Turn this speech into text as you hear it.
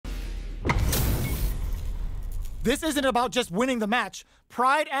This isn't about just winning the match.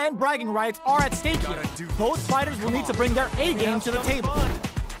 Pride and bragging rights are at stake here. Both fighters will need to bring their A-game to the table.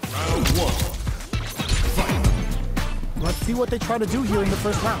 Round one. Fight. Let's see what they try to do here in the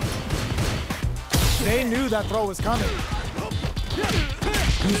first round. They knew that throw was coming.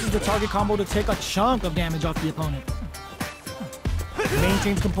 Uses the target combo to take a chunk of damage off the opponent.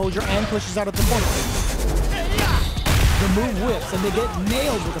 Maintains composure and pushes out at the corner. The move whips and they get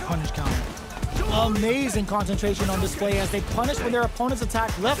nailed with a punish counter. Amazing concentration on display as they punish when their opponent's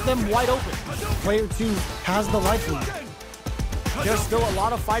attack left them wide open. Player 2 has the life lead. There's still a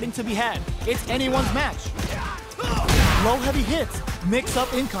lot of fighting to be had. It's anyone's match. Low heavy hits, mix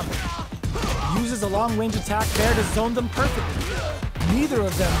up incoming. Uses a long range attack there to zone them perfectly. Neither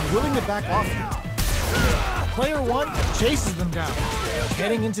of them willing to back off here. Player 1 chases them down.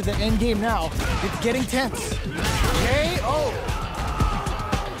 Heading into the end game now, it's getting tense. KO!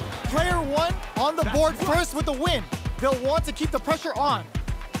 Player 1 on the board first with the win. They'll want to keep the pressure on.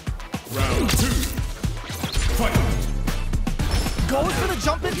 Round 2. Fight. Goes for the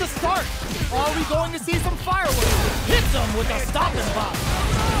jump in to start. Are we going to see some fireworks? Hits him with a stopping block.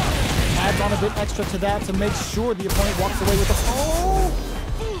 Adds on a bit extra to that to make sure the opponent walks away with a... Oh!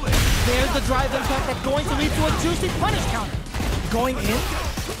 There's the drive impact that's going to lead to a juicy punish counter. Going in,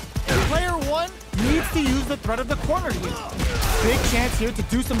 player 1 needs to use the threat of the corner here. Big chance here to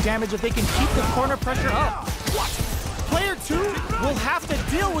do some damage if they can keep the corner pressure up. Player 2 will have to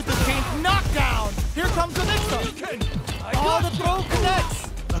deal with this chain knockdown. Here comes the mix-up. Oh, the throw connects.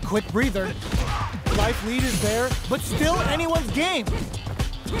 A quick breather. Life lead is there, but still anyone's game.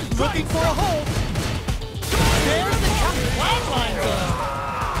 Looking for a hold. There's the flatline zone.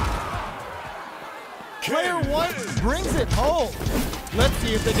 Player 1 brings it home. Let's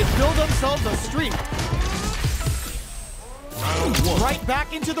see if they can build themselves a streak. Right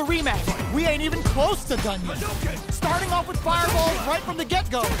back into the rematch. We ain't even close to done yet. Starting off with fireballs right from the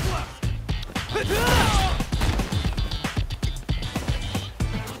get-go.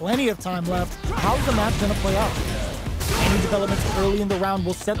 Plenty of time left. How's the match gonna play out? Any developments early in the round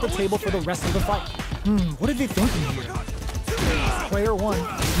will set the table for the rest of the fight. What are they thinking here? Player 1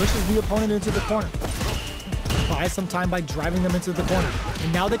 pushes the opponent into the corner. Buys some time by driving them into the corner.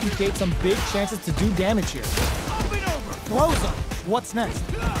 And now they can create some big chances to do damage here. Throws them. What's next?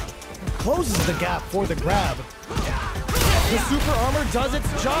 Closes the gap for the grab. The super armor does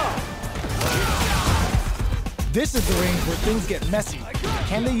its job. This is the range where things get messy.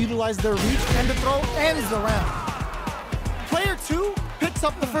 Can they utilize their reach, and the throw ends the round. Player 2 picks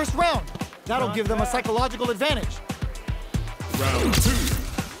up the first round. That'll give them a psychological advantage. Round 2.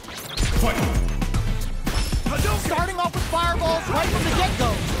 Fight. Starting off with fireballs right from the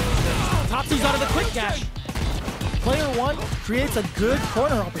get-go. Tatsu's out of the quick dash. Player 1 creates a good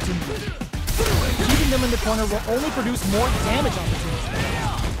corner opportunity. Keeping them in the corner will only produce more damage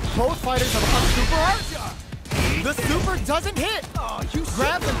opportunities. Both fighters have a super art. The super doesn't hit.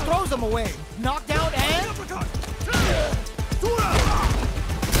 Grabs and throws them away. Knockdown and...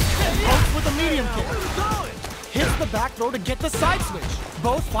 Pokes with a medium kick. Hits the back throw to get the side switch.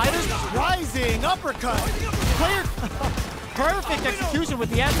 Both fighters rising uppercut. Player... Perfect execution with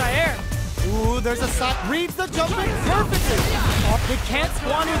the anti-air. Ooh, there's a shot. Reads the jump in perfectly. They can't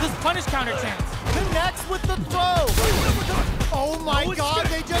squander this punish counter chance. Connects with the throw. Oh my God,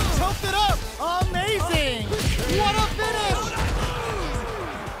 they just choked it up. Amazing. What a finish.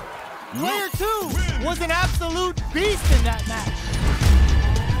 Player 2 was an absolute beast in that match.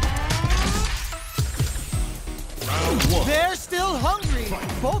 Round 1. They're still hungry.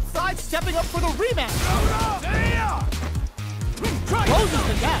 Both sides stepping up for the rematch. Closes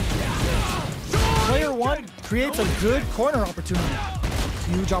the gap. Player 1 creates a good corner opportunity.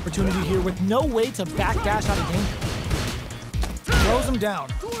 Huge opportunity here with no way to backdash out of danger. Throws him down.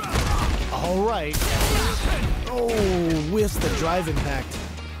 All right. Oh, whiffs the drive impact.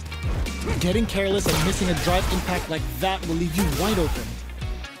 Getting careless and missing a drive impact like that will leave you wide open.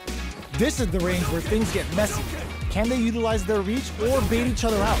 This is the range where things get messy. Can they utilize their reach or bait each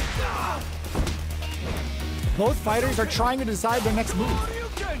other out? Both fighters are trying to decide their next move.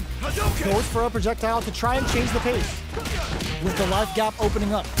 Goes for a projectile to try and change the pace. With the life gap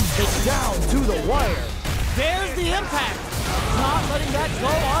opening up, it's down to the wire. There's the impact. Not letting that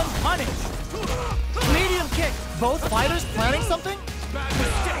go unpunished. Medium kick. Both fighters planning something?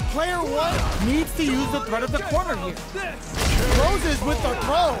 Player 1 needs to use the threat of the corner here. Closes with the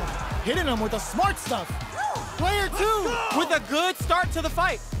throw. Hitting him with the smart stuff. Player 2 with a good start to the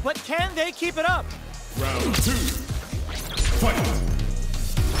fight. But can they keep it up? Round 2. Fight.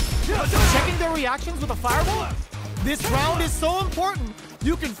 Checking their reactions with a fireball? This round is so important.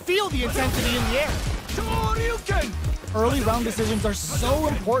 You can feel the intensity in the air. Early round decisions are so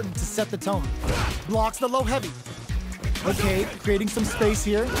important to set the tone. Blocks the low heavy. Okay, creating some space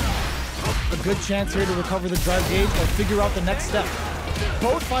here. A good chance here to recover the drive gauge or figure out the next step.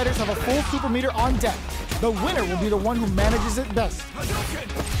 Both fighters have a full super meter on deck. The winner will be the one who manages it best.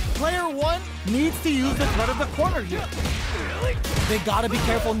 Player one needs to use the threat of the corner here. They gotta be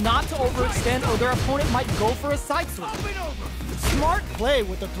careful not to overextend or their opponent might go for a side swing. Smart play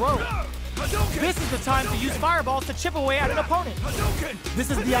with the throw. This is the time to use fireballs to chip away at an opponent.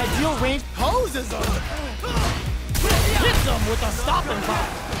 This is the ideal range. Poses them. Hits them with a stopping block.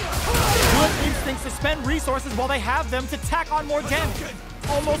 Good instincts to spend resources while they have them to tack on more damage.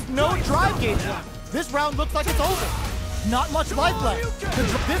 Almost no drive gauge left. This round looks like it's over. Not much life left.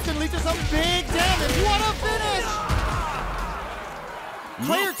 This can lead to some big damage. What a finish!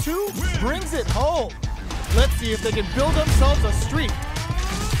 Player two brings it home. Let's see if they can build themselves a streak